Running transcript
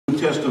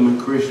Testament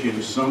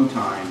Christians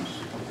sometimes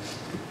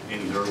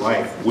in their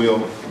life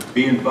will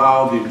be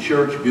involved in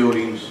church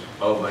buildings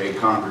of a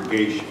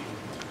congregation.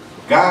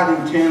 God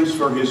intends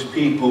for his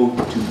people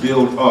to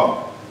build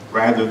up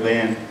rather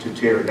than to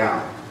tear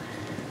down.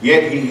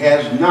 Yet he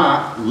has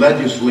not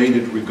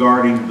legislated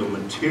regarding the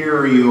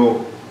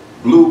material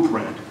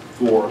blueprint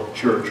for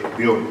church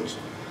buildings.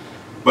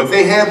 But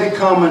they have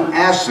become an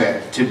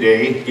asset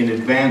today in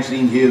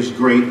advancing his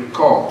great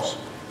cause.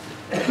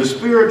 The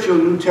spiritual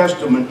New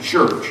Testament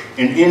church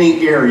in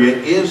any area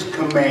is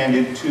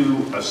commanded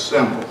to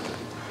assemble.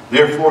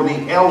 Therefore,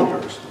 the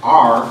elders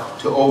are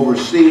to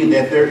oversee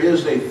that there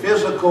is a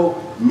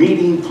physical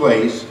meeting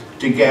place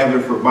to gather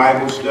for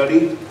Bible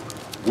study,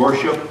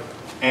 worship,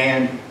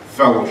 and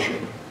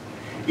fellowship.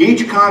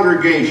 Each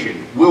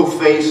congregation will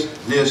face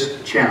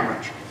this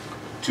challenge,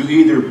 to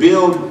either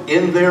build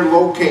in their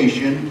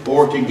location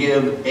or to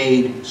give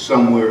aid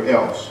somewhere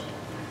else.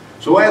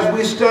 So as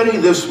we study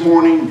this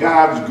morning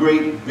God's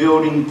great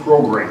building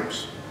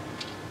programs,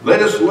 let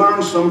us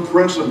learn some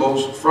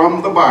principles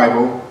from the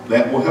Bible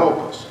that will help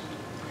us.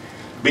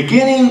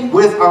 Beginning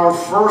with our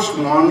first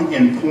one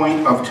in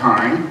point of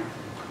time,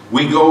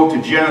 we go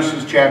to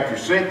Genesis chapter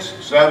 6,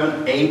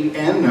 7, 8,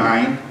 and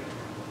 9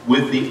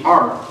 with the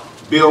ark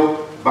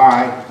built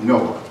by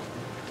Noah.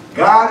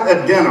 God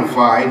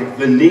identified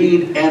the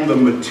need and the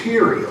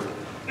material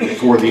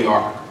for the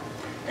ark.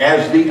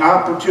 As the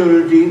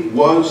opportunity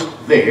was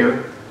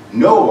there,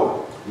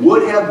 Noah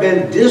would have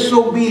been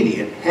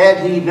disobedient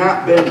had he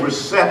not been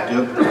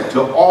receptive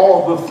to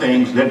all the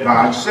things that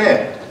God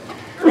said.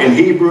 In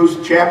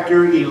Hebrews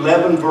chapter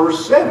 11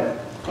 verse 7,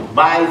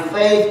 by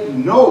faith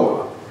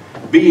Noah,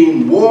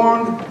 being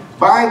warned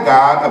by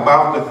God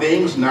about the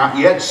things not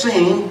yet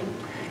seen,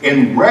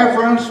 in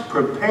reverence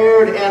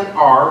prepared an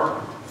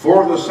ark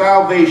for the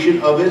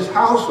salvation of his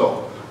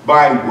household,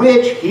 by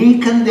which he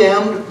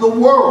condemned the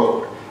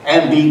world,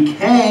 and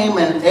became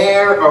an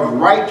heir of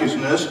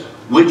righteousness,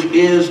 which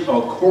is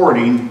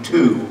according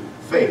to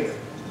faith.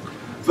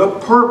 The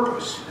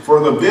purpose for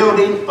the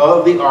building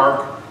of the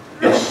ark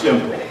is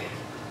simple,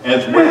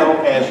 as well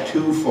as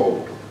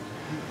twofold.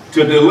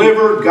 To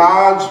deliver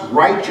God's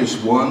righteous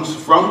ones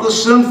from the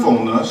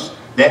sinfulness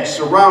that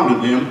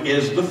surrounded them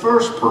is the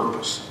first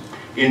purpose.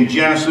 In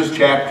Genesis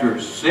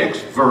chapter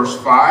 6,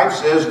 verse 5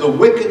 says, the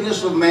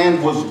wickedness of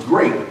man was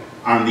great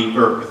on the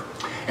earth,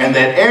 and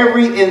that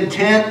every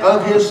intent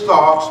of his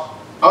thoughts,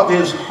 of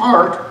his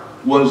heart,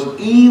 was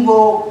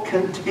evil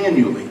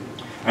continually.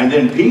 And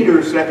then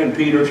Peter, 2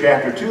 Peter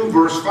chapter 2,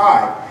 verse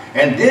 5,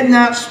 and did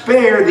not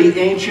spare the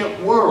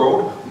ancient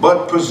world,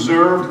 but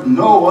preserved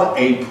Noah,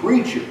 a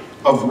preacher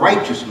of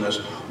righteousness,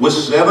 with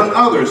 7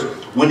 others,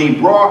 when he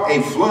brought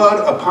a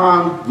flood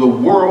upon the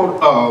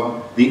world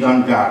of the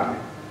ungodly.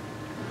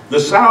 The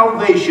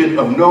salvation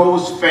of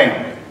Noah's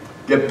family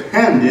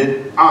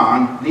depended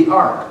on the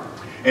ark.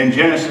 In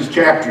Genesis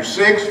chapter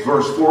 6,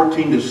 verse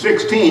 14 to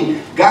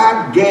 16,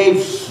 God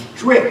gave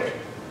strict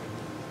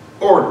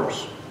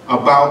orders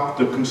about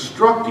the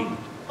constructing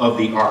of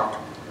the ark.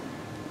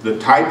 The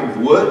type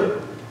of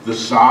wood, the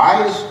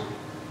size,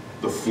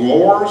 the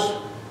floors,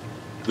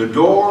 the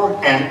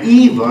door, and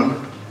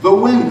even the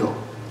window.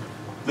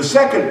 The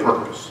second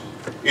purpose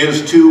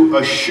is to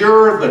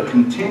assure the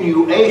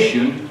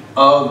continuation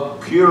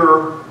of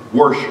pure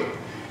worship.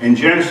 In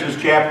Genesis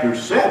chapter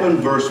 7,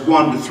 verse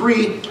 1 to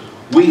 3,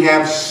 we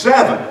have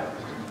 7,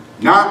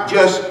 not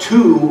just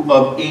 2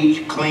 of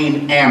each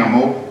clean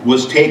animal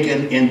was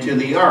taken into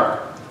the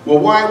ark. Well,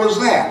 why was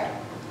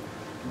that?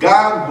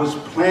 God was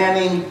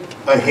planning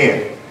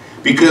ahead,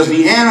 because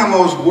the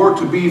animals were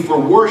to be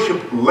for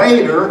worship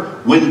later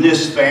when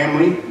this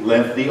family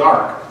left the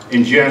ark.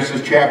 In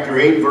Genesis chapter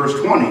 8, verse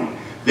 20,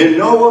 then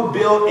Noah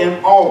built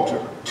an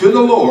altar to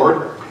the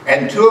Lord,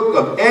 and took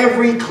of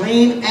every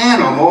clean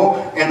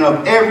animal and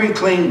of every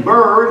clean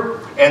bird,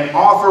 and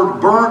offered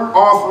burnt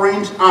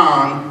offerings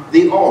on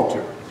the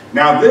altar.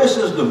 Now this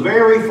is the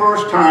very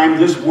first time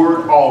this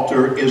word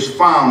altar is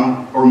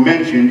found or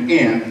mentioned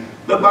in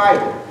the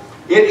Bible.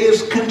 It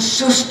is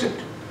consistent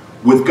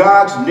with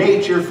God's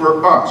nature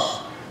for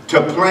us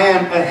to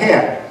plan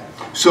ahead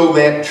so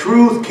that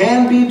truth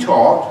can be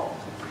taught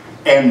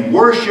and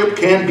worship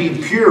can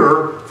be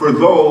pure for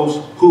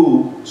those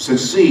who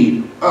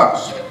succeed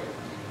us.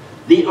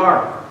 The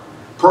ark,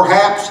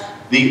 perhaps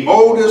the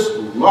oldest,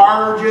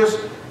 largest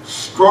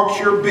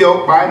structure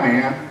built by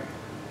man,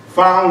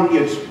 found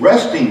its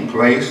resting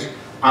place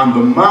on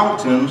the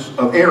mountains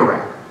of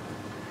Ararat.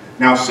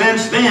 Now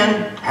since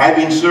then,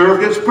 having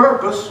served its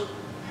purpose,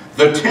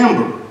 the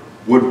timber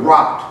would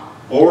rot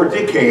or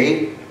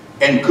decay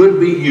and could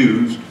be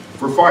used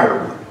for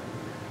firewood.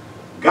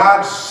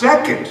 God's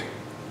second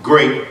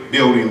great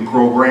building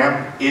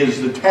program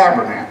is the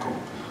tabernacle.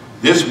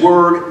 This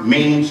word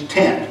means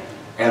tent.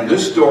 And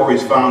this story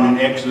is found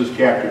in Exodus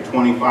chapter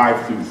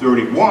 25 through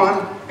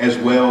 31, as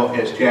well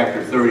as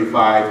chapter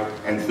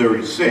 35 and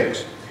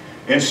 36.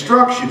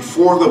 Instruction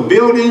for the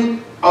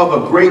building of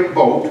a great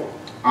boat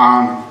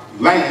on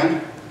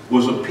land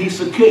was a piece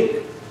of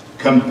cake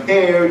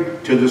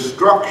compared to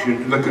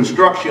the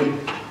construction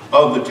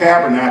of the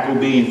tabernacle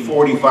being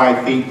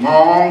 45 feet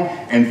long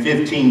and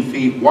 15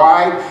 feet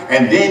wide,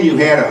 and then you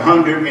had a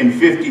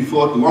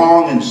 150-foot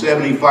long and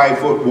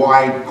 75-foot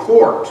wide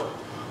court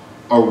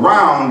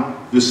around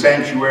the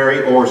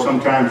sanctuary, or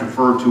sometimes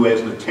referred to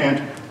as the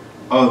tent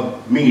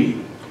of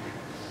meeting.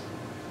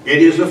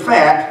 It is a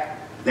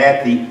fact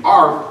that the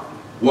ark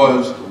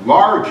was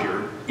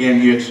larger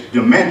in its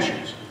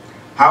dimensions.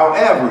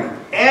 However,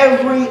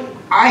 every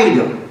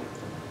item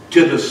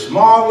to the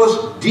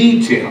smallest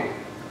detail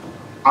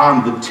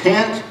on the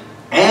tent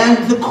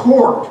and the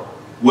court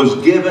was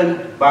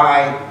given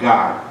by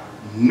God.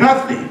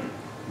 Nothing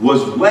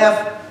was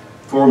left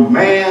for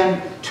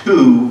man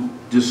to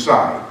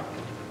decide.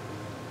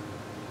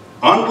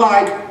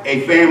 Unlike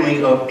a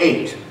family of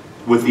 8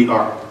 with the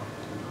ark.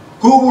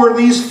 Who were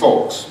these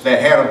folks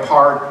that had a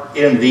part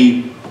in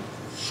the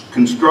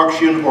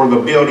construction or the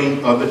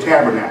building of the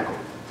tabernacle?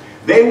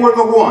 They were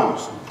the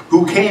ones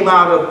who came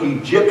out of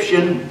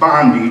Egyptian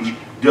bondage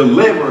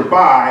delivered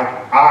by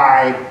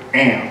I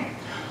Am.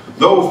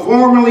 Though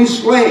formerly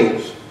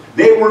slaves,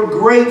 they were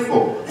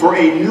grateful for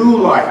a new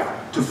life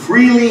to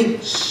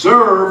freely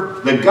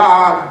serve the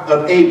God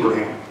of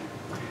Abraham,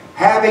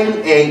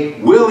 having a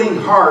willing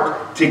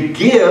heart to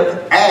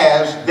give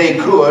as they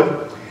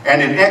could.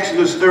 And in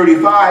Exodus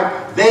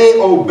 35, they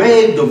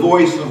obeyed the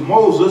voice of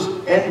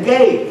Moses and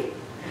gave.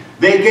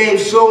 They gave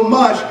so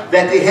much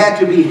that they had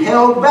to be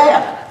held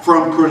back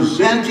from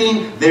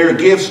presenting their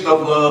gifts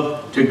of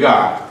love to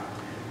God.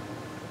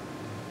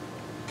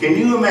 Can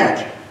you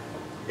imagine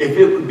if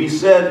it could be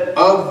said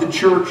of the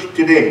church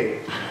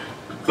today,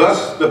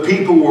 thus the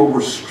people were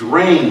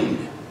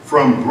restrained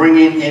from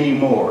bringing any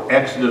more?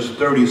 Exodus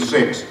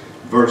 36,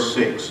 verse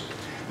 6.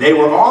 They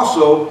were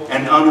also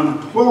an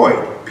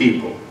unemployed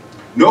people.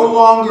 No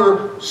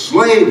longer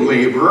slave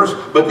laborers,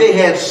 but they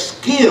had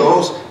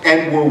skills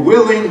and were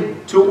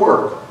willing to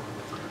work.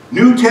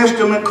 New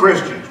Testament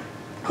Christians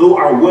who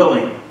are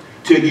willing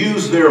to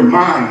use their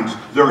minds,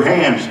 their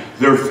hands,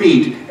 their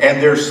feet,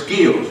 and their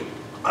skills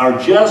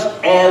are just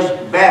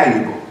as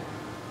valuable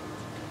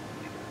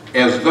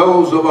as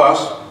those of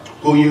us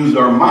who use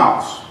our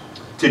mouths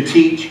to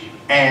teach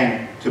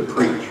and to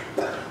preach.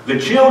 The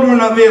children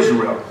of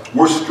Israel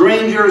were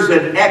strangers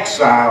and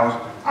exiles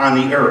on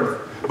the earth.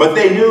 But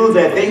they knew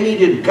that they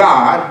needed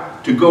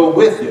God to go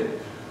with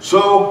it.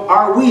 So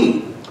are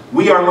we.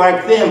 We are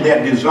like them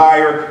that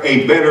desire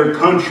a better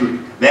country,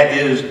 that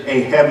is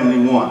a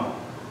heavenly one.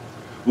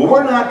 Well,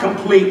 we're not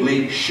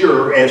completely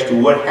sure as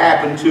to what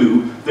happened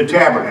to the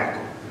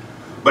tabernacle.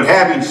 But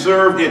having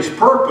served its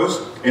purpose,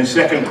 in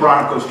 2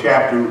 Chronicles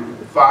chapter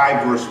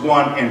 5, verse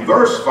 1 and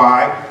verse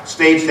 5,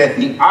 states that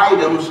the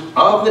items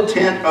of the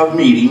tent of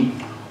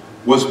meeting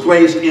was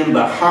placed in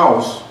the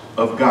house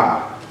of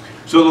God.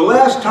 So the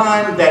last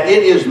time that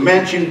it is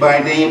mentioned by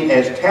name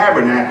as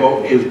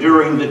tabernacle is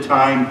during the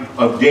time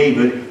of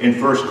David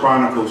in 1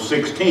 Chronicles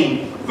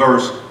 16,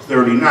 verse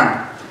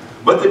 39.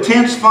 But the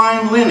tent's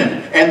fine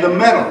linen and the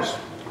metals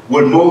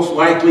would most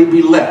likely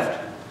be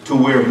left to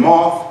where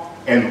moth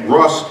and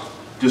rust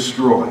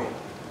destroy.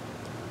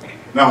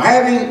 Now,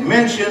 having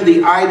mentioned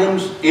the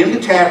items in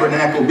the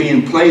tabernacle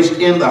being placed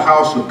in the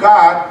house of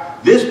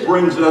God, this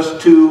brings us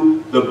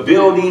to the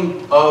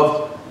building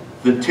of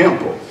the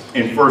temple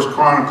in 1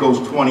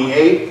 Chronicles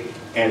 28,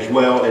 as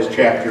well as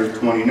chapter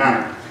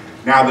 29.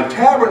 Now, the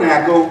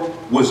tabernacle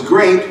was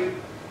great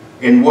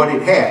in what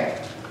it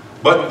had,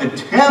 but the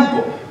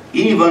temple,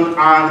 even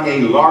on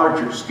a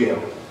larger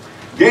scale.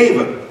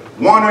 David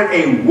wanted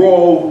a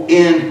role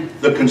in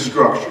the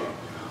construction,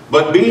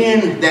 but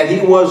being that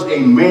he was a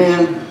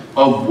man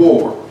of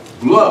war,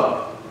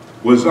 blood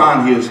was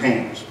on his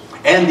hands,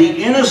 and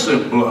the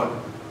innocent blood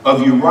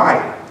of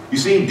Uriah. You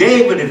see,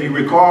 David, if you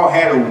recall,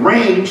 had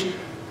arranged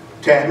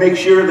to make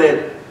sure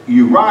that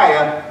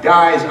Uriah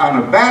dies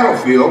on a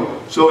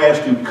battlefield so as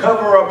to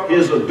cover up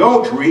his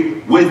adultery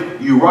with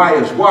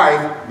Uriah's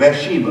wife,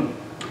 Bathsheba.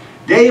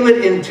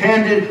 David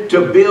intended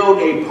to build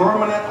a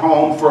permanent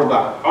home for the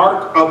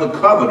Ark of the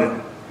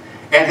Covenant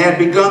and had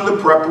begun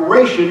the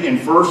preparation in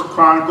 1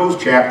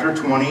 Chronicles chapter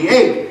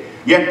 28.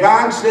 Yet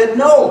God said,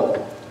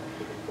 no,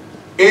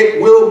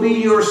 it will be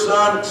your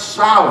son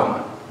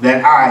Solomon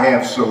that I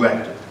have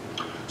selected.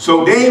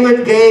 So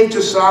David gave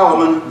to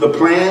Solomon the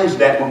plans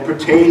that were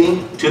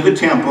pertaining to the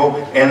temple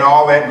and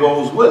all that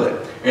goes with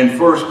it. In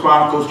 1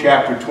 Chronicles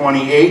chapter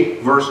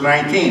 28, verse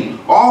 19.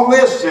 All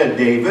this, said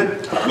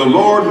David, the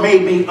Lord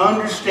made me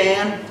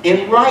understand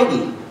in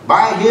writing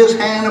by his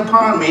hand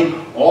upon me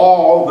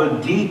all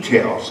the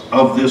details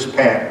of this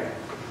pattern.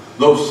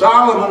 Though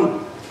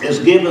Solomon is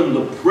given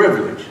the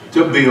privilege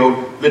to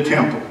build the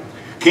temple,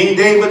 King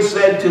David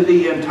said to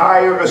the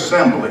entire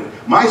assembly,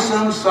 my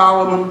son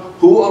Solomon,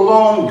 who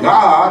alone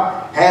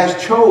God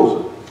has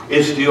chosen,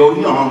 is still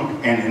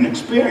young and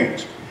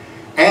inexperienced.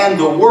 And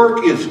the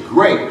work is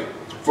great,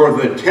 for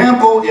the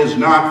temple is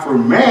not for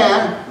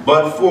man,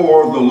 but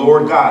for the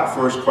Lord God.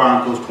 1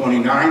 Chronicles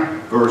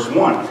 29, verse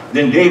 1.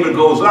 Then David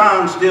goes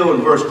on still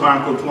in 1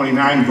 Chronicles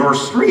 29,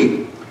 verse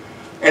 3.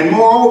 And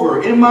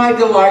moreover, in my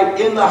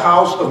delight in the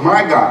house of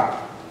my God,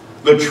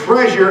 The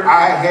treasure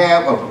I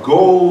have of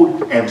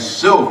gold and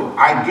silver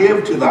I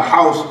give to the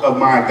house of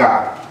my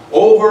God,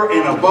 over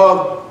and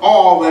above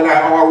all that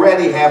I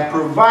already have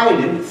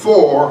provided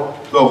for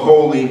the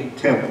holy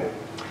temple.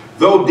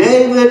 Though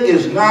David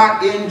is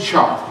not in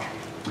charge,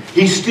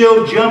 he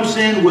still jumps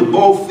in with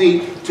both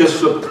feet to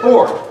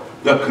support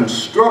the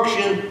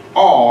construction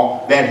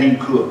all that he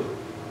could.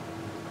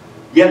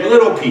 Yet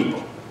little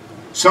people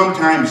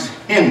sometimes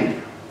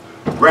hinder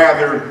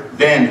rather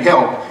than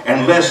help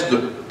unless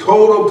the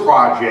total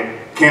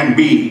project can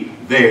be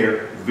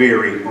their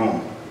very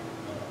own.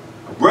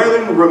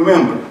 Brethren,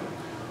 remember,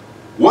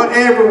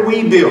 whatever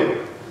we build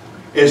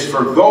is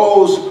for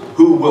those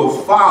who will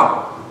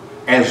follow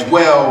as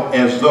well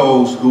as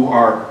those who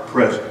are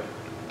present.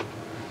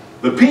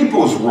 The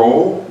people's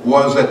role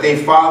was that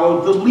they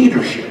followed the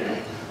leadership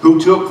who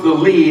took the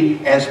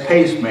lead as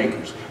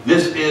pacemakers.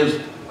 This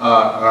is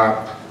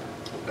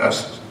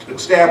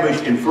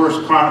established in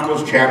 1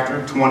 Chronicles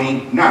chapter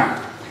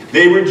 29.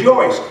 They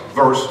rejoiced,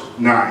 verse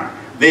 9.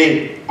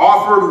 They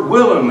offered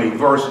willingly,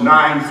 verse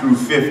 9 through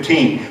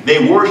 15.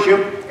 They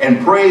worshiped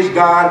and praised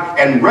God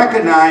and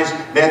recognized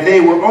that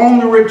they were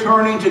only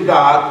returning to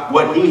God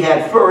what he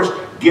had first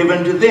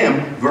given to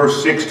them,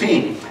 verse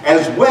 16.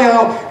 As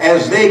well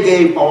as they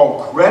gave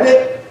all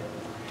credit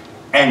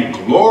and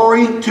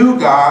glory to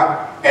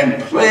God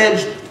and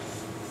pledged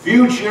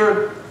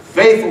future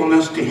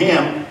faithfulness to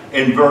him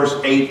in verse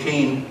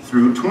 18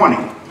 through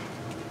 20.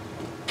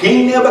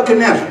 King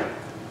Nebuchadnezzar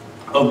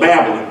of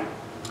Babylon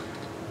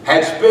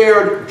had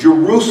spared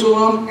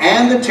Jerusalem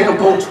and the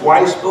temple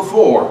twice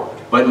before,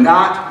 but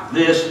not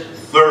this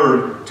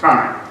third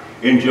time.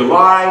 In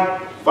July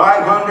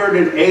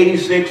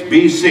 586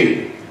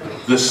 BC,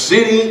 the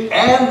city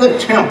and the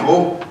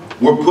temple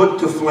were put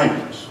to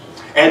flames,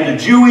 and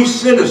the Jewish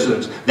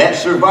citizens that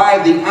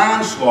survived the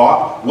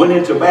onslaught went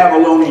into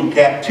Babylonian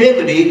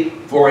captivity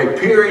for a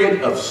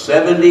period of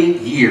 70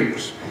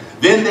 years.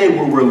 Then they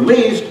were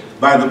released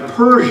by the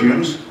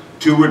Persians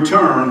to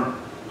return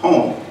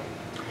home.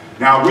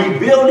 Now,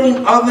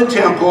 rebuilding of the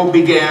temple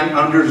began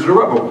under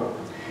Zerubbabel.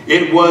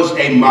 It was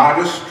a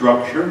modest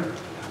structure,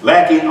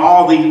 lacking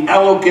all the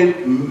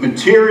elegant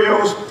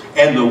materials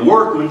and the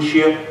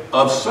workmanship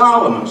of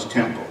Solomon's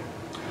temple.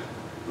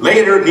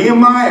 Later,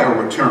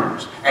 Nehemiah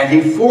returns, and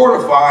he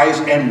fortifies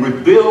and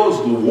rebuilds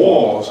the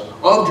walls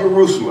of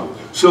Jerusalem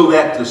so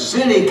that the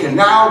city can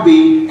now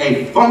be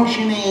a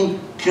functioning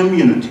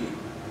community.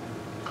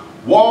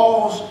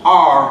 Walls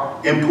are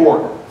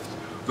important,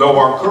 though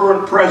our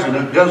current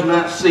president does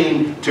not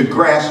seem to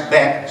grasp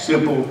that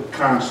simple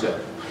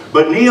concept.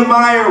 But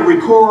Nehemiah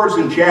records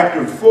in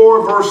chapter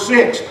 4, verse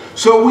 6,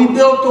 "So we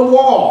built the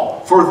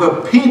wall, for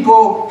the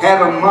people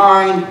had a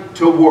mind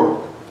to work."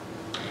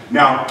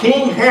 Now,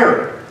 King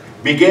Herod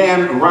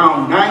began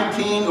around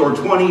 19 or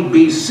 20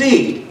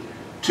 BC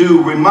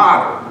to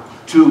remodel,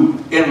 to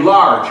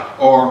enlarge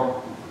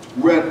or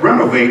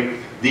renovate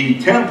the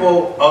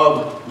temple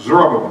of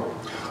Zerubbabel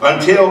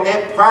until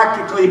it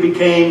practically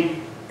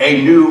became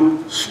a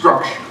new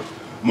structure,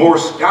 more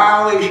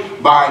stylish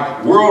by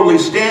worldly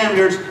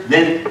standards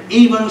than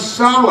even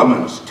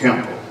Solomon's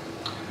temple.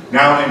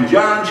 Now in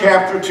John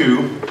chapter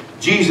 2,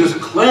 Jesus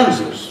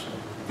cleanses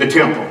the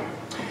temple,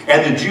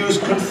 and the Jews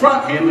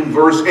confront him in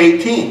verse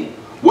 18.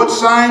 "What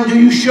sign do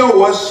you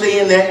show us,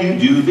 seeing that you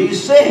do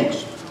these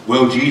things?"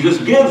 Well, Jesus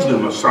gives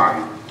them a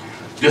sign.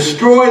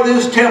 "Destroy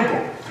this temple,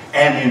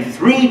 and in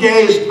 3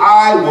 days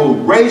I will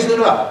raise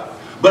it up."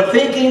 But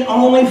thinking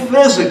only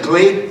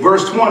physically,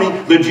 verse 20,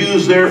 the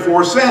Jews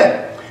therefore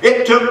said,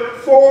 "It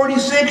took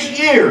 46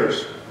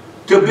 years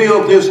to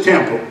build this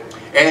temple,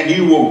 and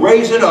you will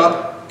raise it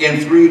up in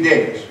 3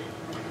 days."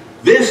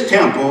 This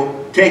temple,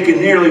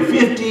 taken nearly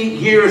 50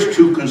 years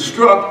to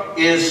construct,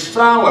 is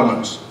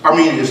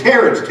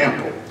Herod's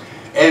temple.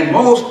 And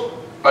most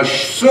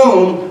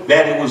assume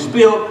that it was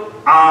built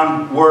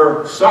on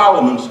where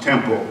Solomon's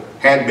temple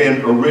had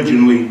been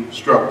originally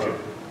structured.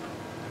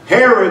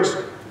 Herod's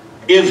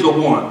is the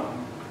one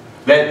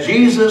that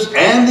Jesus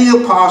and the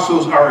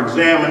apostles are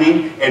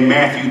examining in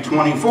Matthew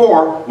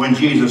 24 when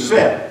Jesus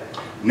said,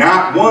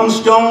 "Not one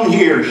stone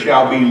here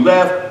shall be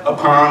left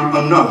upon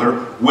another,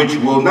 which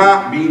will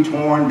be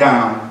torn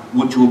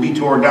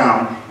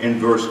down in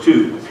verse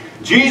 2.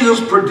 Jesus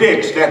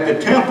predicts that the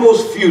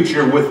temple's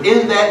future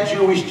within that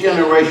Jewish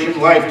generation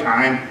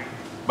lifetime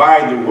by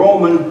the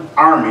Roman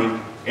army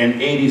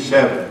in AD,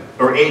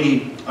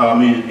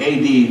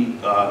 the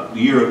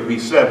year of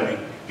B70.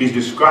 He's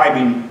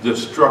describing the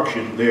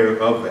destruction there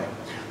of that.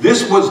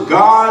 This was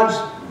God's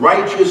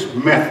righteous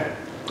method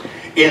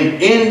in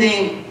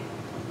ending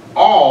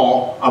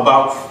all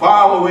about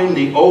following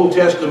the Old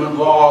Testament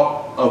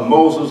law of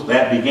Moses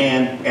that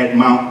began at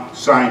Mount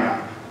Sinai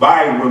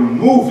by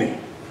removing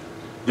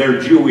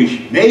their Jewish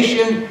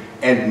nation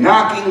and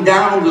knocking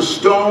down the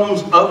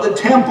stones of the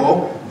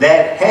temple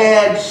that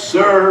had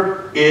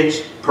served its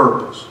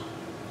purpose.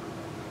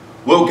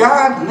 Well,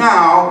 God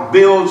now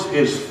builds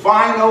his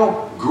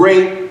final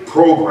great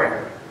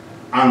program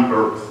on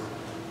earth.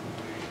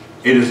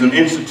 It is an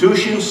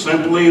institution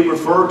simply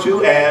referred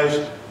to as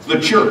the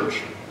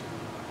church.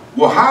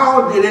 Well,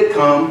 how did it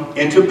come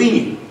into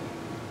being?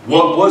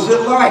 What was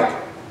it like?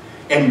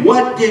 And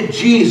what did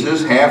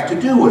Jesus have to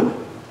do with it?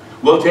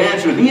 Well, to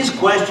answer these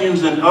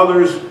questions and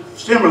others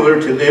similar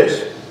to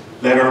this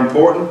that are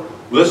important,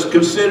 let's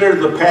consider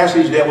the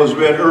passage that was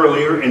read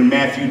earlier in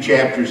Matthew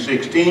chapter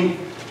 16,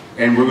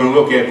 and we're going to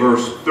look at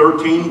verse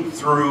 13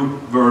 through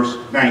verse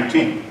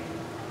 19.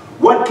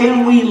 What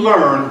can we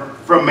learn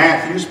from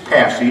Matthew's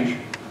passage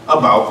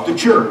about the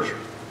church?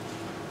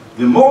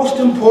 The most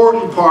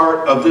important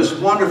part of this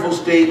wonderful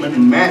statement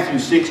in Matthew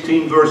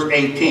 16 verse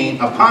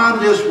 18, upon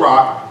this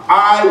rock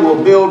I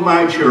will build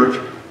my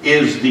church,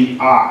 is the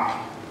I.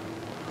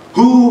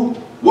 Who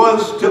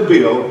was to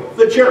build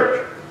the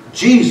church?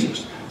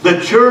 Jesus. The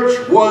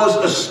church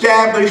was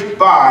established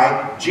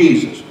by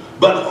Jesus.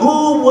 But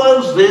who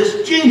was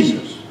this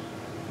Jesus?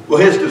 Well,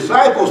 his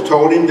disciples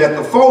told him that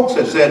the folks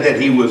had said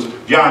that he was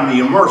John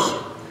the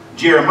Immerser,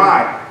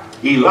 Jeremiah,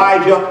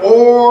 Elijah,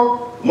 or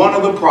one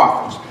of the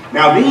prophets.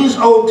 Now, these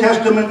Old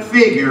Testament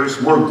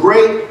figures were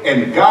great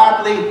and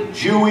godly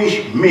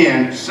Jewish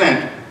men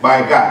sent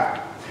by God.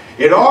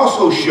 It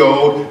also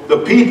showed the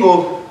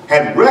people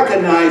had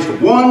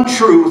recognized one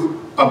truth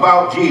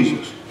about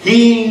Jesus.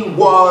 He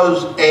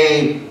was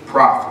a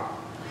prophet.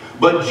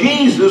 But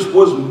Jesus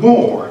was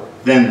more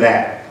than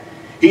that.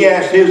 He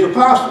asked his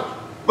apostles,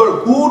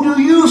 "But who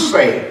do you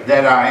say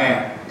that I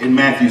am?" in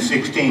Matthew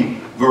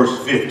 16, verse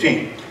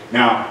 15.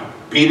 Now,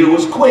 Peter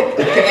was quick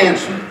to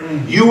answer,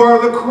 "You are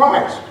the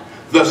Christ,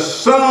 the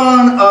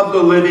Son of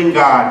the living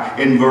God,"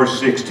 in verse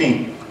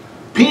 16.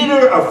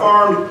 Peter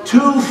affirmed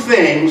two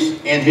things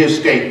in his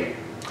statement.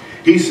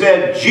 He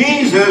said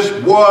Jesus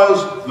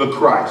was the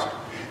Christ.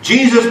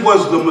 Jesus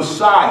was the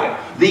Messiah,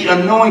 the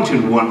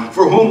anointed one,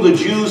 for whom the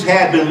Jews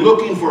had been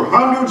looking for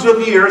hundreds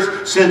of years,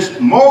 since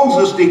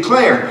Moses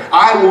declared,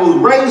 "I will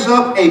raise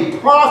up a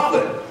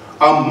prophet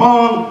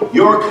among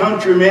your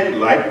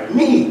countrymen like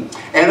me,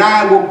 and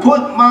I will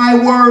put my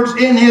words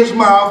in his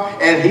mouth,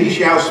 and he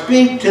shall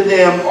speak to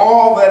them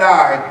all that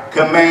I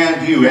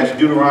command you." That's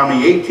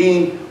Deuteronomy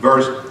 18,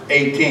 verse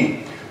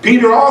 18.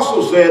 Peter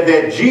also said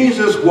that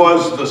Jesus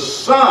was the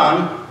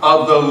Son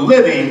of the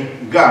living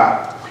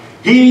God.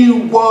 He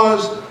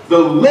was the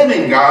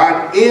living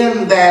God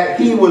in that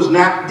he was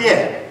not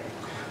dead,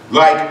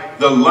 like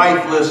the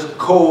lifeless,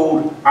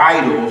 cold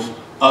idols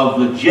of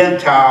the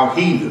Gentile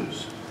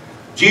heathens.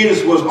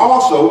 Jesus was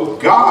also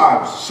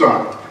God's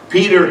Son.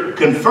 Peter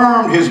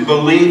confirmed his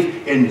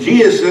belief in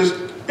Jesus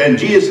and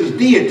Jesus'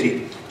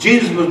 deity.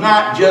 Jesus was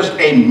not just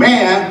a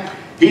man,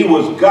 he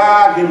was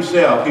God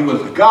himself. He was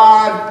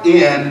God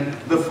in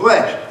the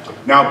flesh.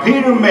 Now,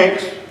 Peter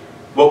makes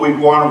what we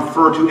want to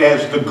refer to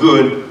as the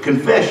good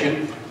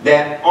confession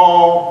that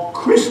all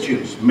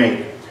Christians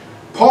make.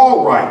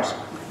 Paul writes,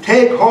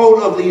 "Take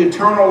hold of the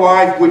eternal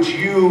life which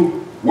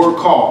you were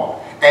called,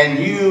 and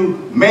you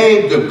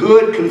made the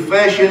good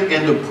confession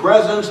in the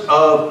presence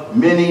of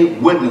many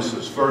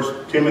witnesses."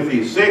 1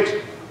 Timothy 6,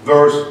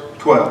 verse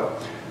 12.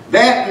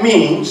 That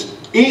means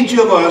each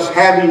of us,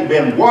 having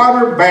been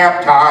water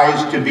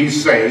baptized to be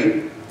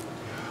saved,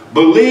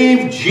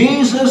 believe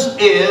Jesus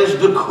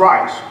is the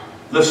Christ,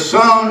 the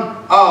Son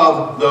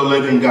of the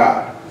living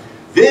God.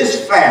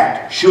 This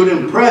fact should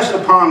impress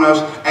upon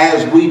us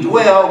as we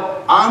dwell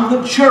on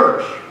the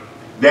church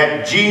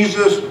that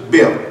Jesus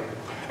built,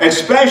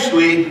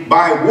 especially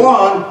by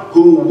one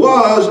who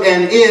was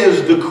and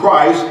is the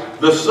Christ,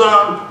 the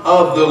Son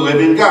of the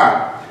living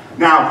God.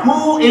 Now,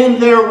 who in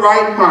their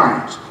right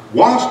minds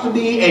wants to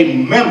be a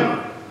member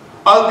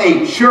of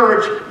a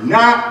church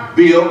not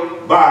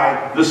built by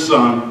the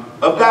Son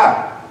of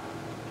God?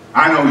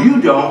 I know you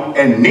don't,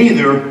 and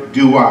neither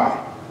do I.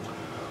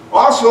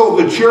 Also,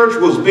 the church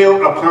was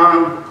built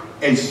upon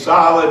a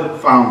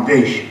solid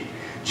foundation.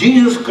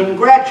 Jesus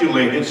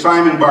congratulated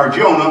Simon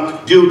Bar-Jonah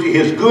due to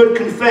his good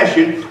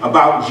confession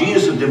about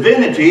Jesus'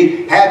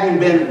 divinity having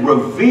been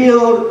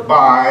revealed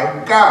by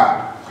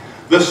God.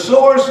 The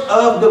source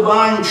of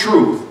divine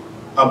truth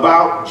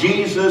about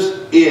Jesus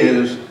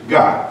is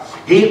God.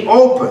 He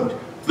opened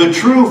the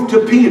truth to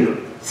Peter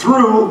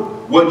through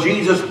what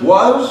Jesus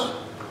was,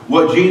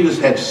 what Jesus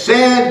had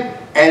said,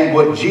 and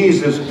what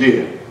Jesus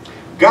did.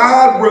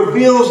 God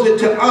reveals it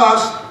to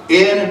us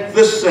in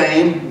the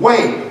same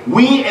way.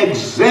 We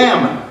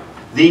examine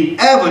the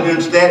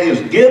evidence that is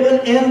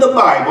given in the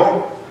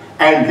Bible,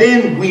 and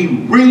then we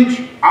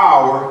reach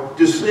our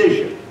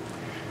decision.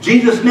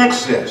 Jesus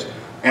next says,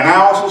 "And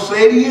I also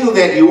say to you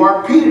that you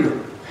are Peter,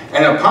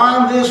 and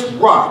upon this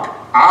rock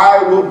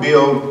I will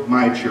build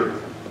my church."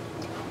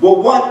 Well,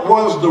 what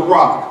was the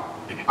rock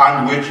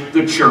on which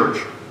the church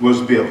was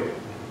built?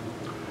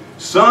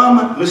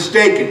 Some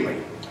mistakenly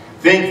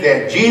think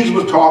that Jesus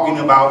was talking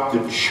about the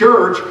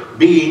church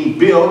being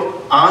built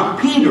on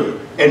Peter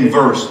in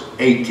verse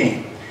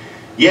 18.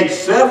 Yet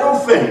several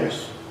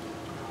things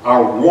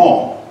are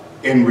wrong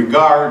in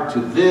regard to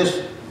this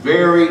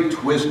very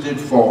twisted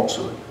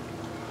falsehood.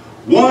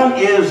 One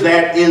is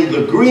that in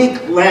the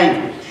Greek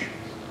language,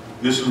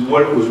 this is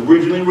what it was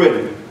originally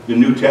written, the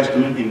New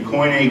Testament in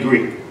Koine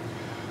Greek,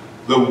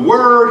 the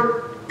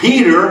word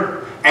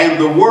Peter and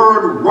the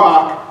word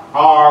rock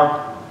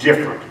are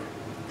different.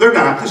 They're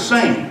not the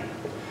same.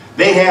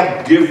 They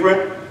have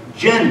different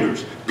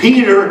genders.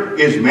 Peter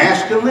is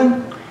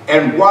masculine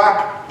and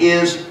rock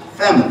is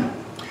feminine.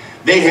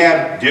 They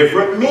have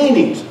different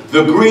meanings.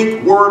 The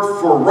Greek word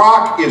for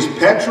rock is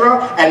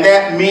petra, and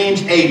that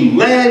means a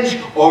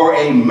ledge or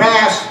a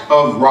mass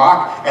of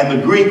rock. And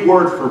the Greek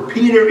word for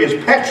Peter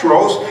is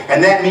petros,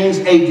 and that means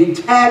a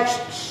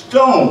detached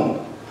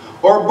stone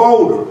or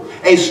boulder.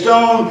 A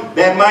stone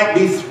that might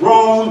be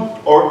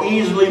thrown or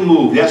easily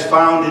moved. That's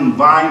found in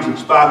Vine's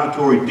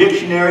Expository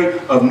Dictionary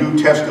of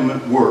New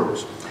Testament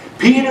Words.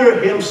 Peter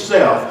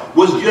himself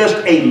was just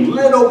a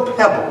little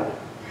pebble.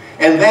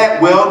 And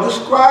that well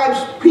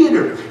describes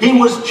Peter. He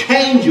was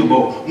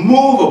changeable,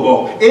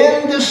 movable,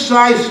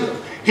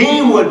 indecisive.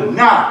 He would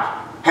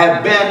not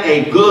have been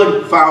a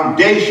good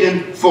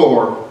foundation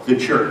for the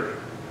church.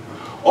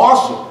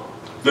 Also,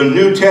 the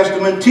New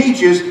Testament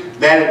teaches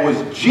that it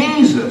was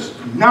Jesus,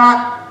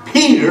 not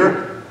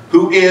Peter,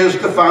 who is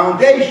the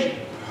foundation.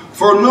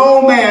 For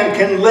no man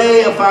can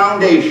lay a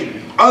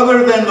foundation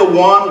other than the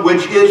one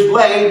which is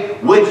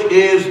laid, which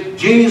is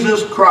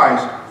Jesus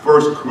Christ.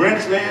 1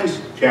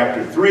 Corinthians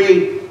chapter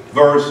 3,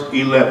 verse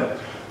 11.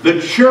 The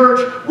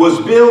church was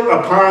built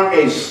upon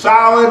a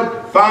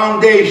solid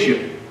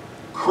foundation,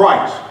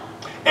 Christ,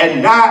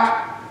 and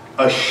not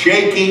a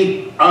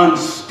shaky,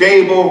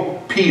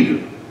 unstable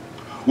Peter.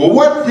 Well,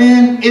 what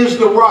then is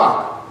the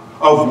rock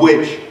of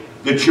which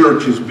the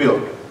church is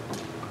built?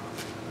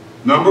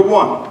 Number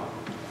one,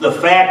 the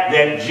fact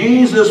that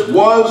Jesus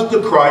was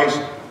the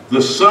Christ,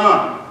 the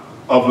Son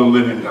of the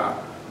living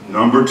God.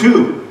 Number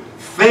two,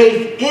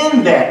 faith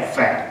in that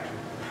fact.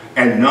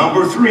 And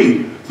number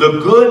three,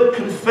 the good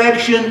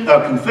confession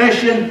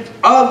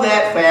of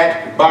that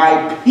fact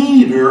by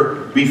Peter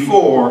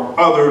before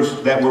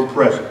others that were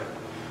present.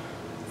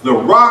 The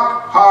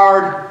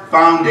rock-hard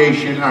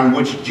foundation on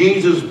which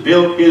Jesus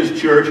built his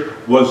church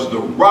was the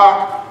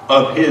rock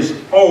of his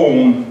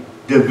own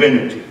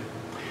divinity.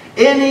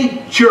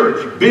 Any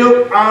church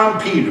built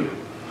on Peter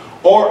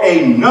or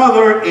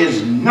another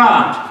is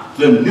not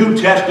the New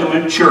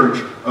Testament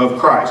church of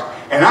Christ.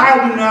 And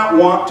I do not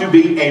want to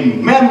be a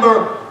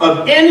member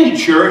of any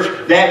church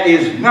that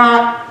is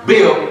not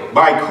built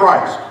by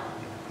Christ.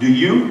 Do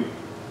you?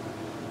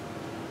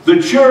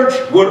 The church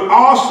would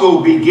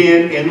also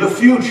begin in the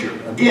future.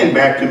 Again,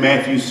 back to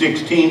Matthew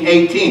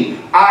 16:18.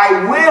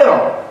 I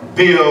will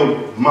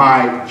build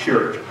my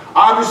church.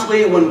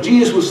 Obviously, when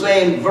Jesus was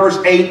saying verse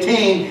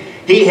 18,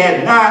 he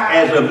had not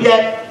as of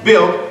yet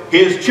built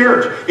his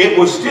church. It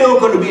was still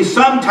going to be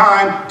some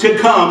time to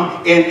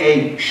come in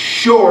a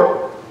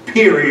short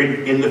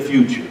period in the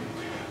future.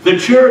 The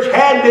church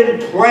had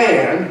been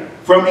planned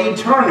from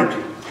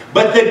eternity.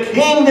 But the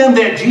kingdom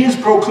that Jesus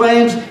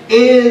proclaims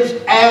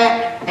is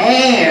at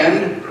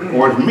hand,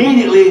 or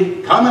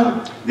immediately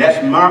coming.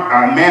 That's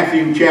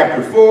Matthew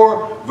chapter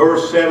 4,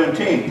 verse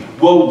 17.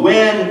 Well,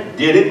 when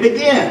did it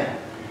begin?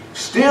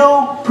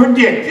 Still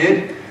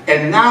predicted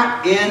and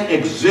not in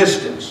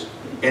existence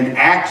in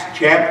Acts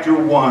chapter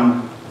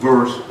 1,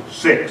 verse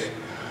 6.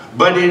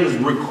 But it is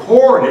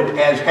recorded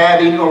as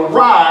having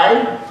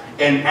arrived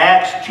in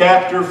Acts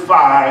chapter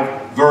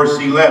 5, verse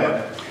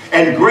 11.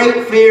 And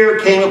great fear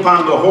came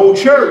upon the whole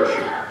church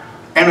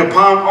and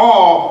upon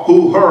all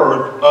who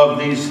heard of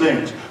these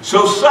things.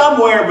 So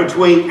somewhere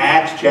between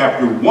Acts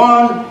chapter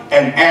 1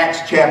 and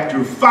Acts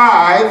chapter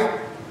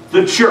 5,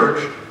 the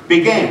church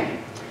began.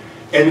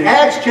 In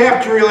Acts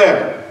chapter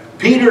 11,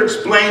 Peter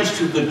explains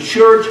to the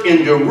church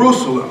in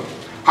Jerusalem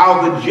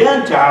how the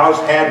Gentiles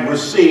had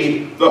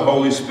received the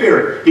Holy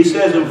Spirit. He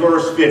says in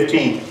verse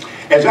 15,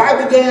 as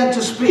I began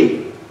to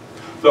speak,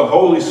 the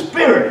Holy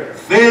Spirit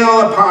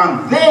fell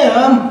upon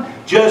them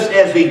just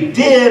as he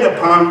did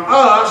upon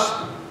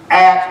us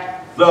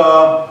at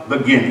the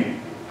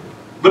beginning.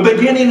 The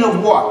beginning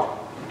of what?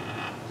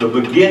 The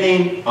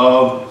beginning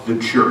of the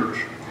church.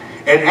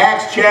 In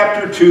Acts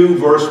chapter 2,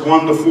 verse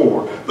 1 to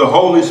 4, the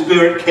Holy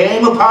Spirit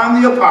came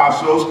upon the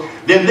apostles.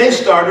 Then they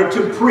started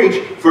to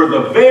preach for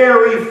the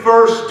very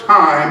first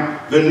time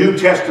the New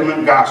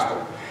Testament gospel.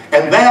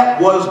 And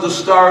that was the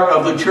start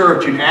of the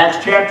church in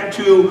Acts chapter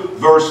 2,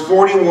 verse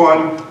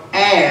 41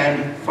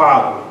 and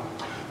following.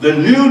 The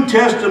New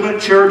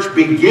Testament church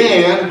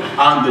began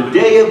on the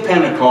day of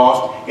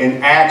Pentecost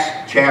in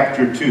Acts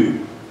chapter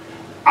 2.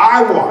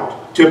 I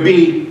want to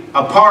be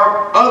a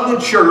part of the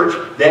church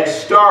that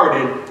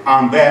started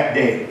on that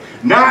day.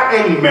 Not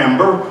a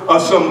member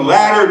of some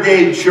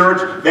latter-day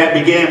church that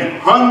began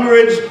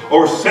hundreds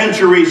or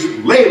centuries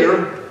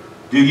later.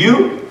 Do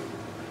you?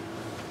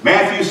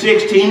 Matthew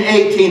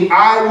 16:18,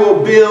 I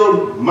will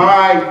build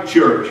my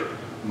church.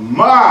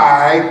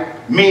 My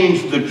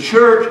means the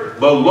church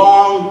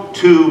belonged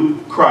to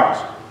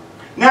Christ.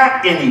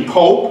 Not any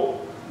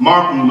pope,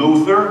 Martin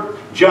Luther,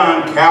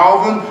 John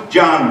Calvin,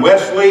 John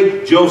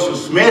Wesley, Joseph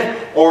Smith,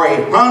 or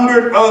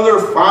 100 other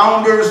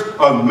founders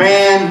of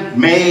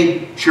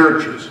man-made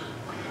churches.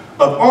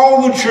 Of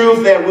all the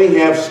truth that we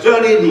have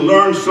studied and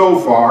learned so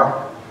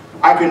far,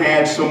 I can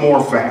add some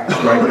more facts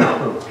right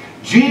now.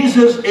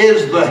 Jesus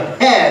is the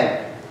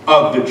head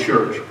of the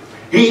church.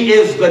 He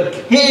is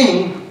the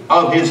king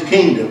of his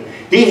kingdom.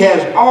 He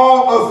has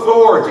all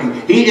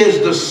authority. He is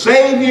the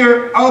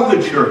Savior of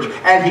the church.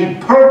 And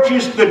he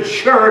purchased the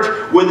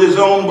church with his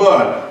own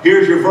blood.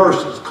 Here's your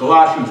verses.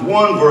 Colossians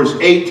 1 verse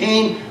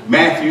 18.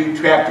 Matthew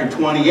chapter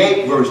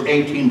 28 verse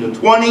 18 to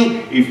 20.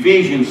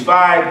 Ephesians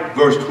 5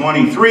 verse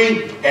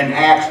 23. And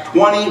Acts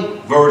 20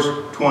 verse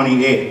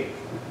 28.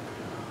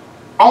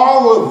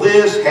 All of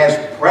this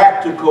has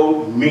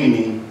practical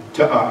meaning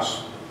to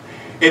us.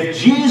 If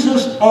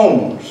Jesus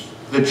owns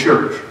the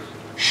church,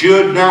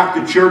 should not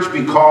the church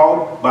be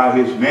called by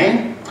his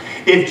name?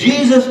 If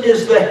Jesus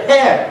is the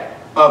head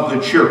of the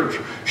church,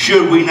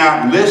 should we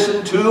not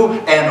listen to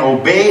and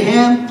obey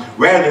him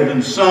rather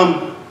than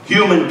some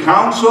human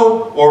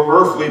council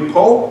or earthly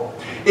pope?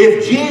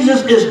 If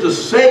Jesus is the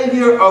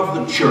Savior of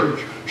the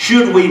church,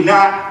 should we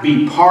not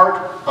be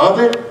part of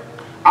it?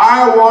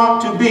 I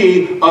want to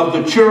be of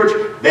the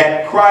church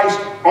that Christ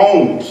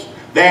owns,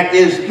 that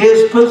is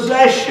his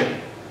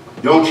possession.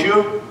 Don't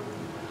you?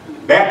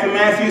 Back to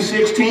Matthew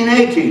 16,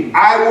 18.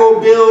 I will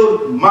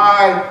build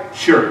my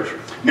church.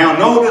 Now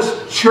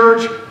notice,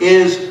 church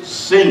is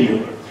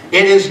singular.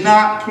 It is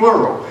not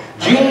plural.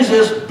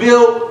 Jesus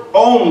built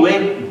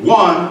only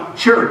one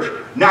church,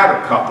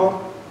 not a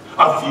couple,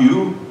 a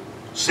few,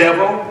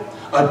 several,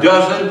 a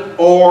dozen,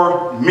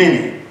 or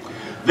many.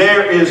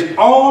 There is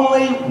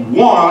only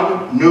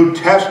one New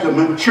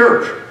Testament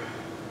church.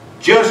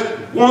 Just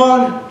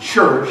one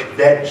church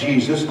that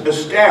Jesus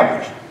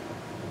established.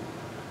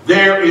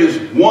 There is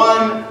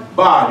one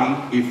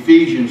body,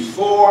 Ephesians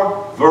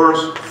 4,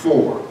 verse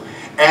 4.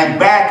 And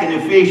back in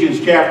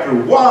Ephesians chapter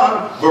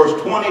 1, verse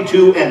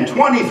 22 and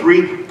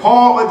 23,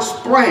 Paul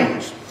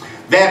explains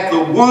that the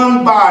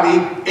one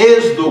body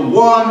is the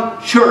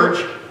one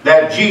church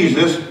that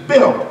Jesus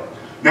built.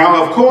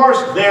 Now, of course,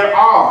 there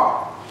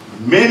are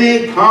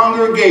many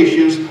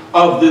congregations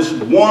of this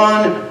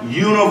one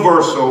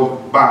universal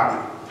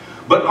body.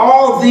 But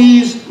all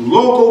these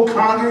local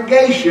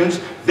congregations,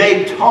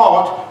 they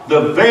taught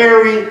the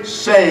very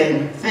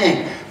same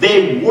thing.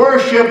 They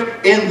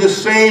worshiped in the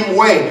same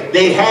way.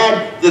 They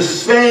had the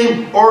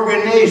same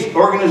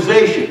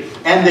organization.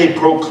 And they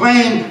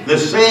proclaimed the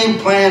same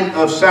plan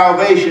of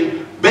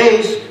salvation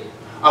based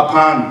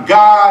upon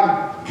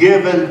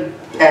God-given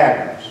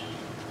patterns.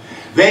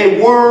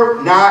 They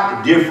were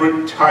not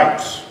different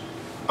types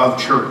of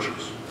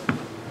churches.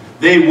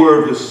 They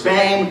were the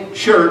same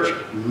church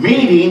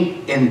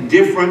meeting in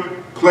different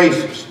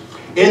places.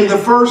 In the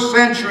first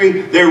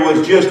century, there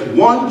was just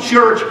one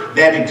church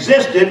that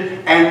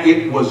existed, and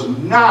it was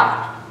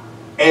not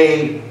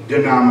a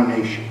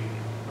denomination.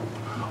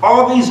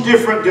 All these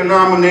different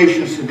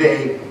denominations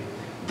today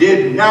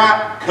did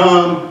not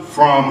come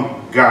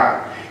from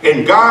God.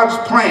 In God's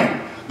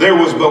plan, there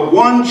was but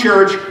one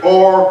church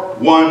or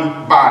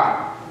one body.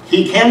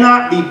 He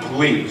cannot be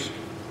pleased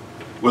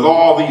with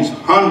all these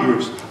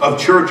hundreds of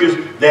churches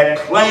that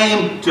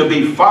claim to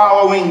be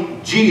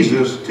following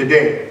Jesus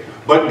today.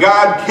 But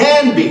God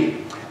can be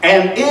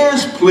and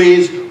is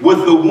pleased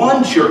with the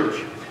one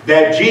church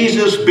that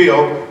Jesus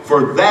built,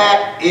 for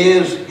that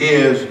is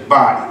his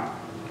body.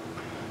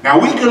 Now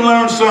we can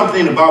learn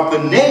something about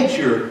the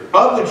nature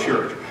of the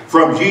church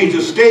from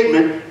Jesus'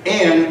 statement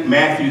in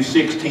Matthew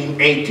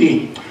 16,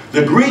 18.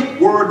 The Greek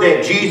word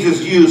that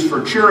Jesus used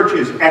for church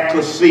is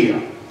ekklesia,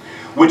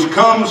 which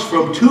comes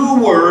from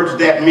two words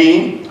that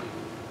mean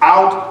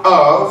out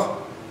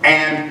of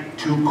and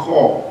to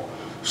call.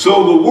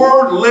 So the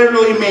word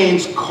literally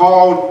means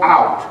called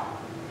out.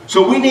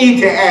 So we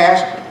need to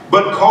ask,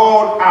 but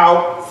called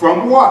out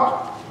from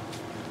what?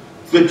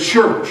 The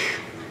church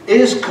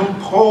is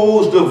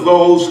composed of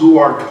those who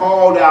are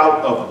called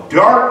out of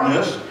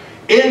darkness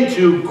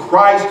into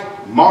Christ's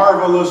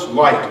marvelous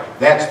light.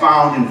 That's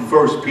found in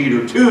 1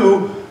 Peter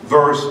 2,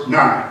 verse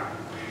 9.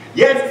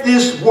 Yet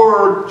this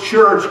word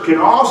church can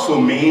also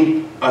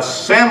mean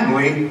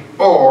assembly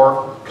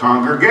or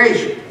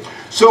congregation.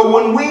 So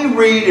when we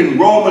read in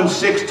Romans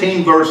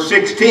 16, verse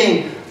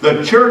 16,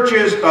 the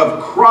churches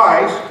of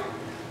Christ,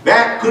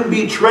 that could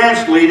be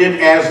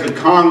translated as the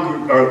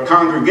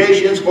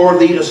congregations or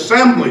the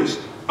assemblies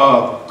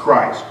of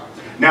Christ.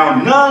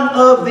 Now, none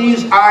of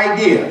these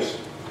ideas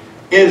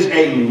is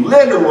a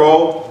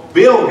literal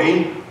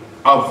building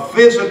of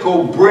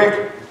physical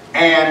brick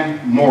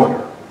and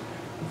mortar.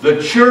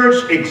 The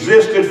church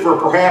existed for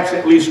perhaps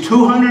at least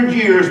 200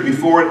 years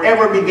before it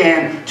ever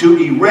began to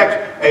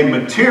erect a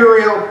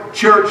material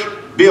church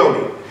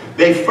building.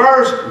 They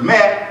first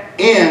met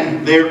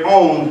in their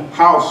own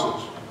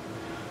houses.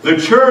 The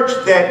church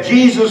that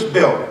Jesus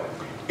built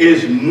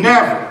is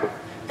never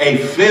a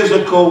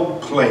physical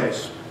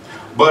place,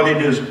 but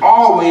it is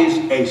always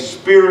a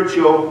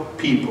spiritual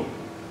people.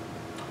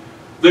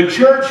 The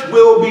church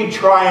will be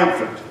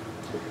triumphant.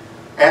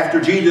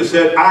 After Jesus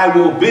said, I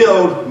will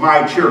build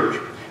my church,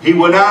 he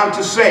went on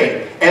to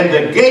say, and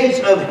the gates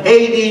of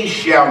Hades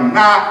shall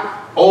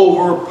not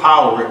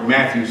overpower it.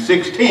 Matthew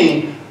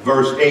 16,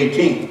 verse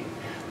 18.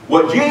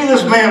 What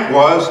Jesus meant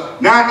was,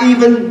 not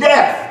even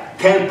death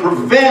can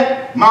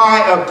prevent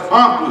my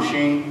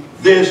accomplishing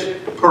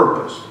this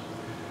purpose.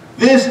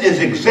 This is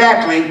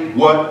exactly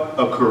what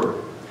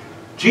occurred.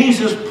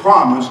 Jesus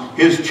promised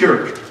his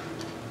church,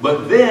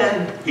 but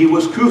then he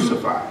was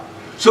crucified.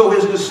 So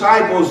his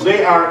disciples,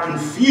 they are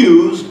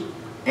confused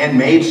and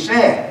made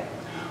sad.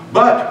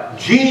 But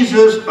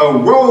Jesus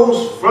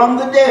arose from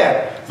the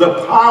dead.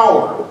 The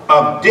power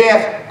of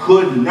death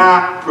could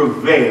not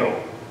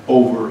prevail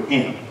over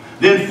him.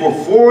 Then for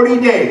 40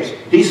 days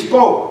he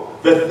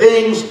spoke the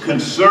things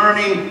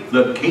concerning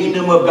the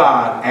kingdom of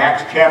God.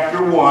 Acts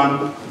chapter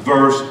 1,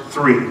 verse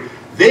 3.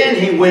 Then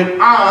he went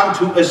on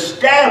to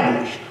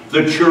establish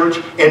the church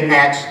in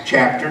Acts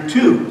chapter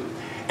 2.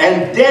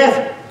 And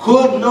death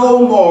could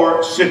no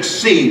more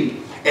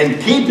succeed in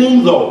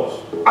keeping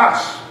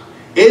us,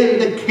 in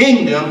the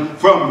kingdom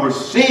from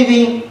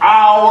receiving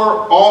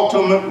our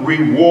ultimate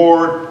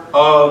reward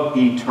of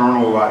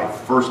eternal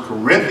life. 1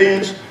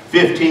 Corinthians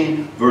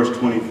 15, verse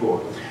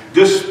 24.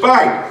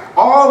 Despite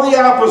all the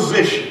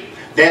opposition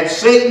that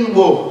Satan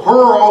will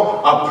hurl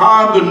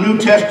upon the New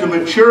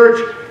Testament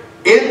church,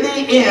 in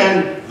the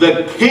end,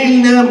 the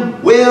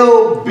kingdom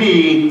will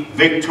be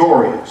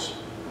victorious.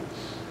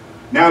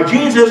 Now,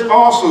 Jesus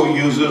also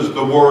uses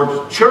the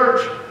words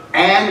church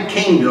and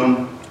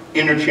kingdom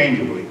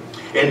interchangeably.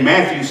 In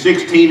Matthew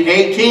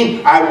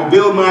 16:18, I will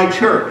build my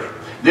church.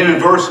 Then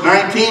in verse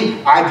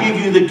 19, I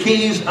give you the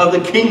keys of the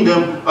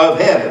kingdom of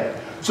heaven.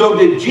 So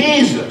did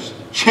Jesus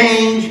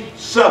change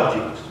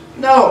subjects?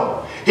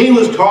 No. He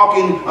was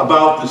talking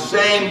about the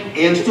same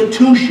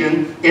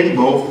institution in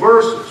both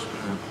verses.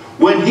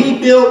 When he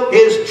built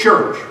his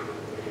church,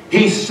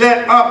 he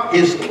set up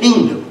his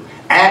kingdom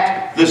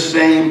at the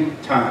same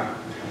time.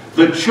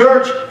 The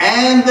church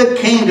and the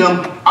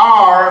kingdom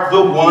are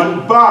the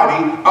one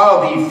body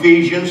of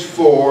Ephesians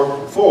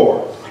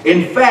 4:4.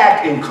 In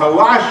fact, in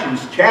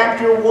Colossians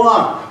chapter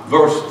 1,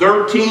 verse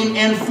 13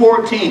 and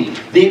 14,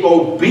 the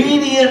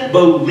obedient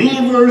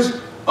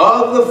believers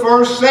of the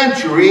first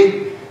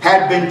century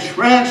had been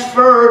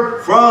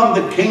transferred from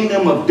the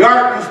kingdom of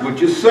darkness,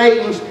 which is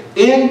Satan's,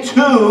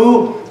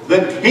 into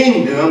the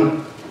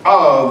kingdom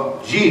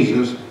of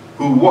Jesus,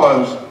 who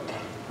was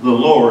the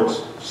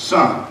Lord's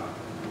Son.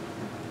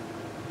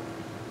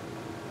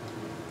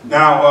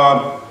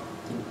 Now,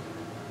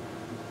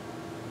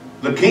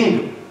 the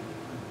kingdom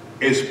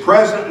is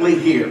presently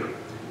here.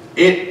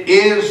 It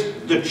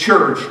is the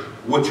church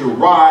which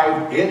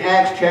arrived in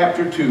Acts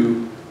chapter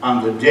 2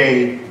 on the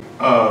day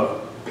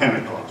of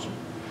Pentecost.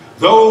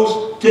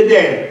 Those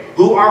today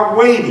who are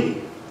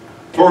waiting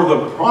for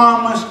the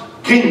promised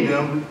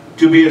kingdom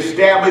to be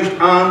established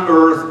on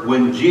earth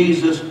when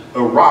Jesus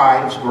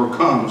arrives or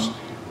comes,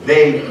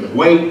 they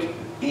wait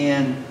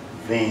in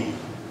vain.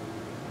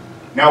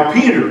 Now,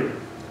 Peter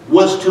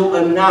was to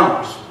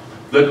announce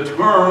the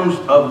terms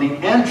of the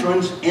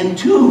entrance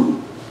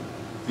into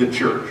the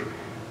church.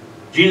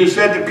 Jesus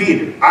said to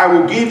Peter, I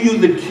will give you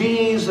the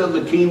keys of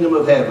the kingdom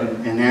of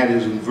heaven, and that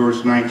is in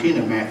verse 19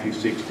 of Matthew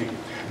 16.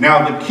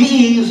 Now the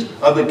keys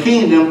of the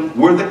kingdom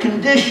were the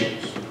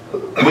conditions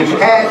which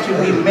had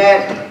to be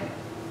met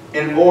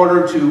in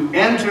order to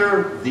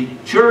enter the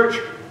church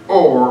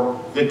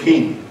or the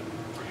kingdom.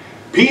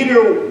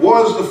 Peter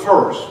was the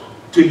first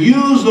to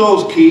use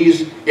those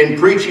keys in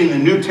preaching the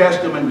New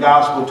Testament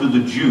gospel to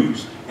the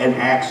Jews in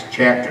Acts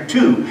chapter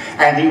 2.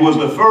 And he was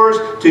the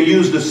first to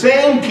use the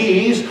same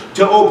keys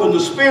to open the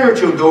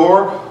spiritual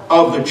door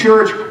of the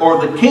church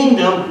or the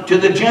kingdom to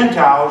the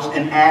Gentiles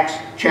in Acts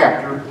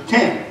chapter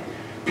 10.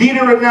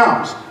 Peter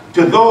announced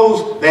to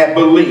those that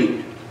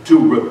believed to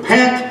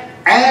repent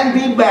and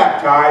be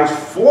baptized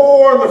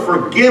for the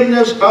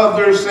forgiveness of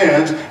their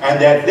sins, and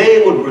that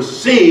they would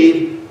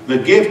receive the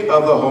gift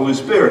of the Holy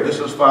Spirit. This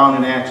is found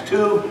in Acts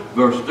 2,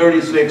 verse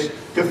 36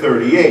 to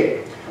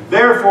 38.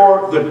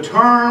 Therefore, the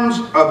terms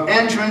of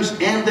entrance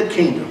in the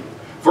kingdom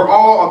for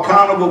all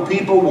accountable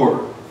people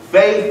were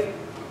faith,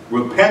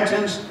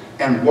 repentance,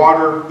 and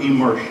water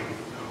immersion.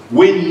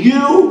 When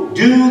you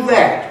do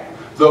that,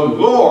 the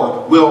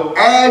Lord will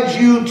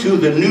add you to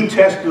the New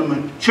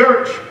Testament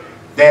church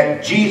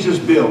that Jesus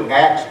built.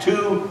 Acts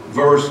 2,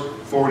 verse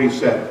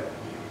 47.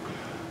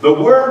 The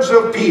words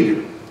of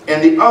Peter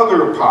and the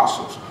other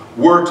apostles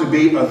were to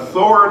be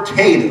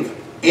authoritative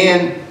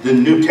in the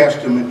New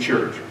Testament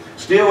church.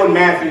 Still in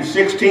Matthew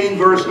 16,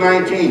 verse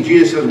 19,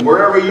 Jesus says,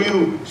 wherever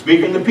you,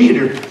 speaking to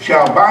Peter,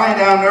 shall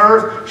bind on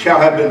earth, shall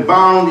have been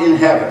bound in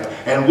heaven.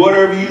 And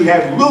whatever you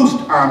have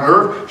loosed on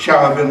earth, shall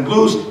have been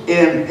loosed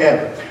in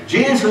heaven.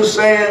 Jesus is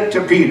saying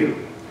to Peter,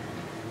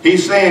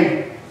 he's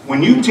saying,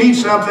 when you teach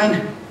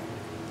something,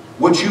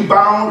 what you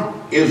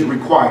bound is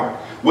required.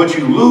 What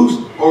you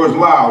loose or is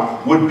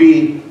allowed would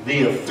be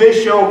the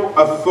official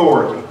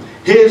authority.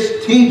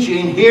 His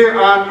teaching here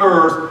on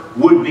earth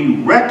would be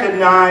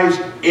recognized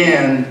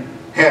in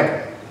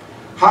heaven.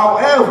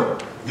 However,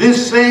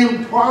 this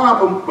same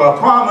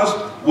promise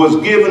was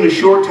given a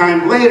short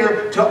time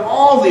later to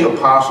all the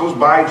apostles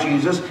by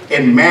Jesus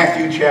in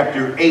Matthew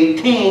chapter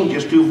 18,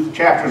 just 2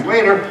 chapters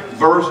later,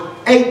 verse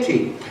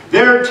 18.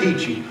 Their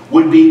teaching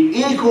would be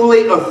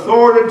equally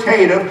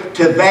authoritative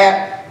to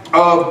that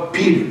of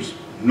Peter's,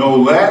 no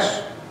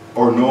less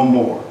or no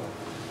more.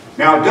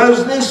 Now,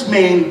 does this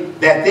mean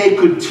that they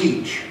could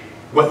teach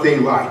what they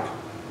like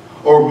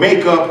or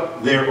make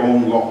up their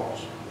own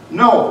laws.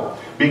 No,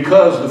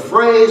 because the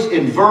phrase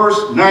in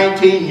verse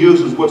 19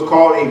 uses what's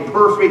called a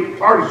perfect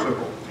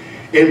participle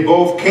in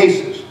both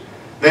cases,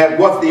 that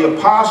what the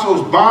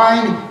apostles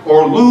bind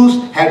or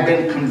loose had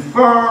been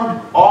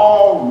confirmed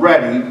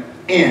already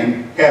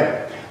in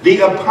heaven. The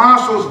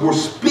apostles were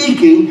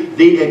speaking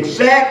the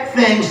exact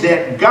things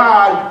that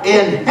God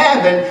in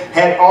heaven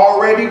had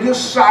already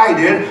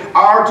decided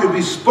are to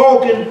be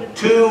spoken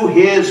to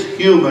his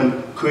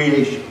human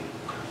creation.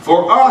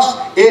 For us,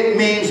 it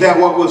means that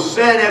what was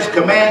said as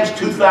commands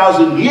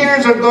 2,000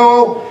 years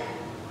ago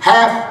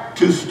have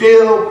to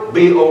still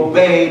be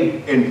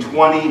obeyed in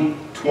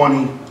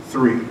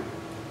 2023.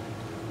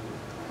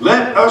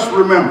 Let us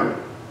remember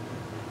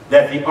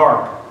that the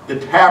ark, the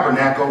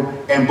tabernacle,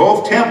 and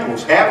both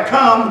temples have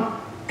come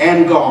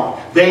and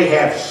gone. They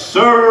have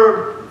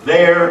served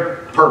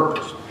their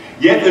purpose.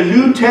 Yet the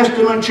New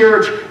Testament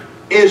church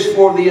is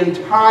for the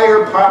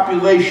entire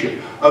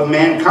population of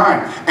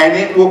mankind, and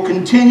it will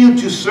continue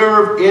to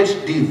serve its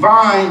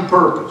divine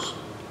purpose.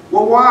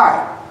 Well,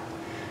 why?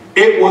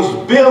 It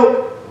was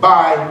built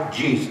by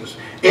Jesus.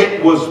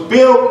 It was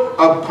built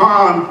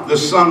upon the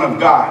Son of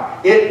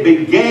God. It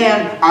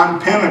began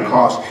on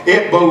Pentecost.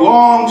 It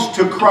belongs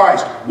to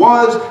Christ,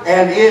 was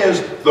and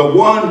is the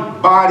one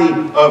body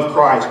of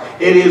Christ.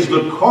 It is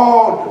the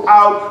called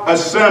out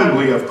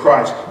assembly of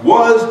Christ,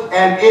 was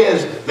and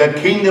is the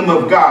kingdom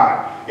of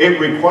God. It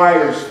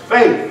requires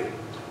faith,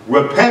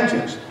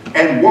 repentance,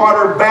 and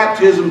water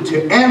baptism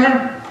to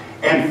enter.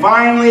 And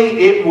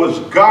finally, it was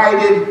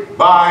guided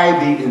by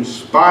the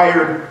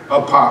inspired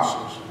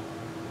apostles.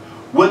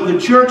 When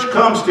the church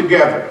comes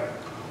together,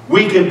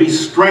 we can be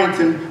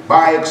strengthened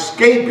by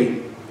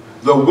escaping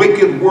the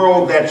wicked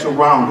world that's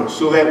around us,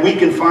 so that we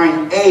can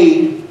find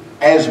aid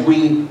as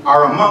we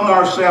are among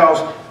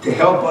ourselves to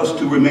help us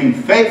to remain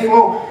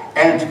faithful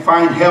and to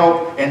find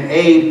help and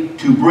aid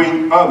to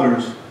bring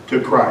others to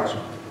Christ.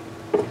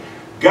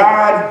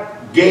 God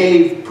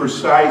gave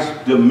precise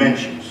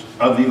dimensions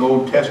of the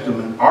Old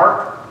Testament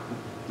ark,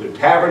 the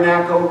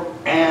tabernacle,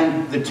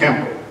 and the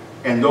temple.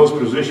 And those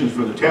positions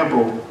for the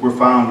temple were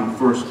found in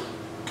 1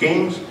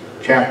 Kings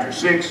chapter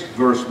 6,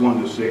 verse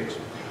 1 to 6.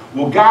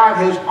 Well, God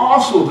has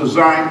also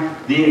designed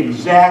the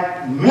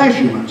exact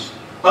measurements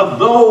of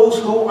those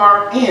who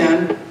are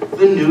in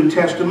the New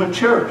Testament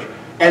church.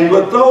 And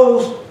what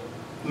those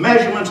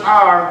measurements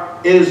are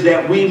is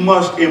that we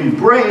must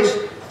embrace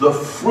the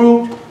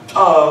fruit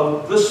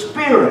of the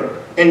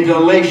Spirit in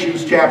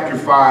Galatians chapter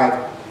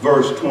 5,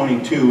 verse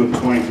 22 and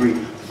 23.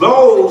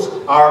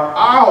 Those are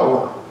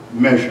our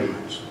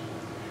measurements.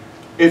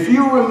 If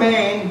you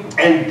remain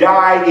and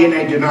die in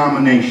a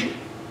denomination,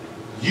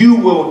 you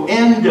will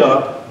end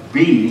up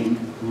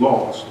being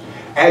lost,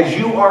 as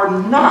you are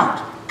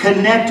not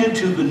connected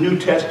to the New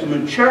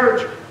Testament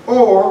church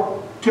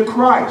or to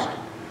Christ.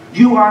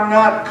 You are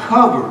not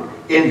covered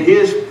in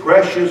his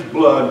precious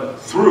blood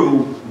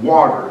through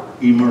water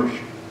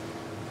immersion.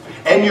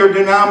 And your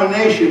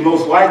denomination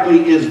most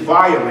likely is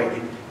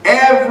violating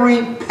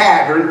every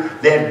pattern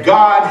that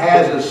God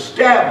has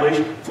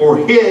established for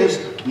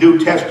his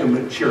New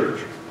Testament church.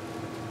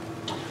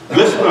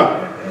 Listen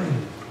up.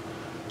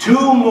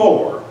 2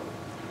 more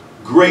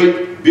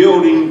great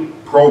building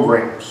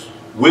programs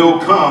will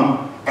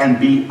come and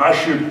be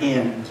ushered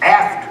in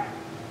after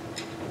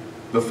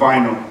the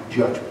final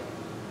judgment.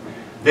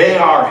 They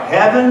are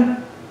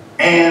heaven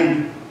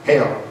and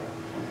hell.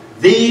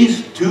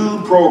 These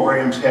 2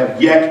 programs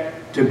have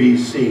yet to be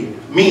seen.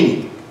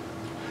 Meaning,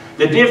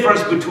 the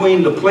difference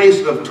between the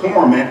place of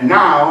torment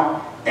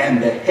now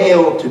and the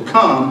hell to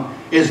come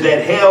is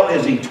that hell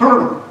is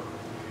eternal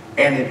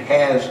and it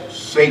has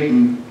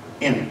Satan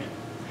in it.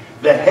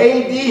 The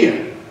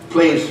Hadean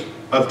place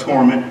of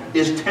torment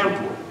is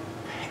temporal,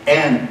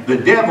 and the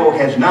devil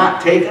has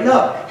not taken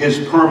up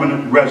his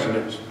permanent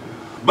residence.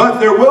 But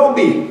there will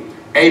be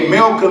a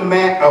welcome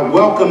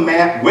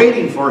mat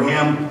waiting for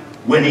him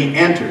when he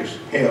enters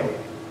hell.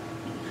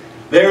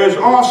 There is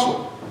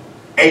also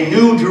a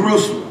new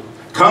Jerusalem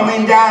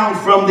coming down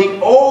from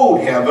the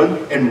old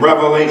heaven in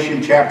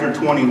Revelation chapter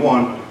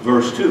 21,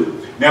 verse 2.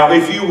 Now,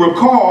 if you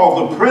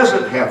recall, the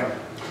present heaven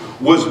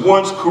was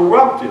once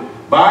corrupted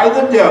by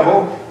the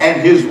devil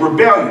and his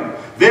rebellion.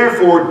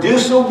 Therefore,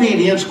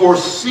 disobedience or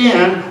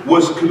sin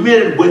was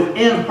committed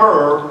within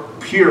her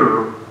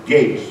pure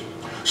gates.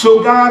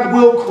 So God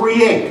will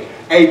create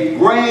a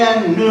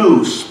brand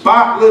new,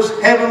 spotless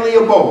heavenly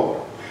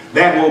abode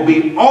that will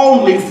be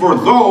only for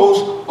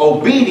those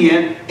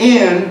obedient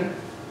in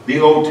the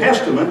Old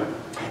Testament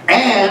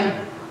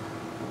and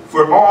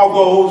for all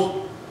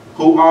those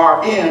who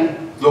are in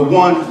the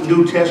one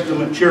New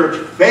Testament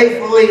church,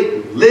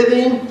 faithfully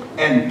living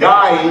and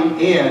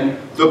dying in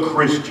the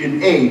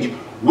Christian age,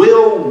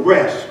 will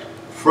rest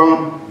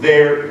from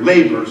their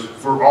labors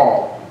for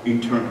all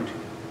eternity.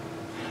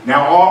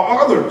 Now, all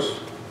others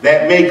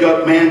that make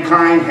up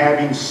mankind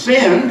having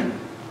sinned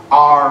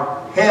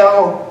are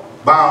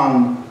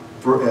hell-bound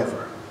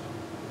forever.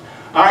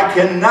 I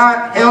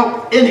cannot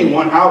help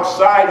anyone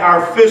outside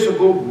our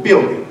physical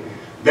building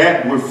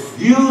that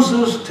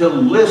refuses to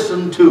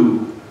listen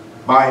to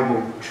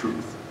Bible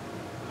truth.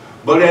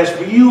 But as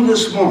for you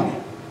this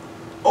morning,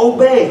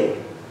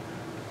 obey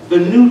the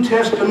New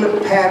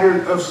Testament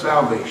pattern of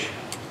salvation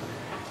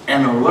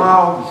and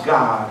allow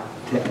God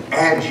to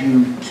add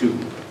you to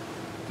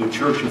the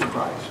Church of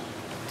Christ.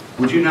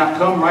 Would you not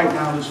come right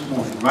now this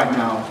morning, right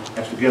now,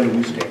 as together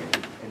we stand?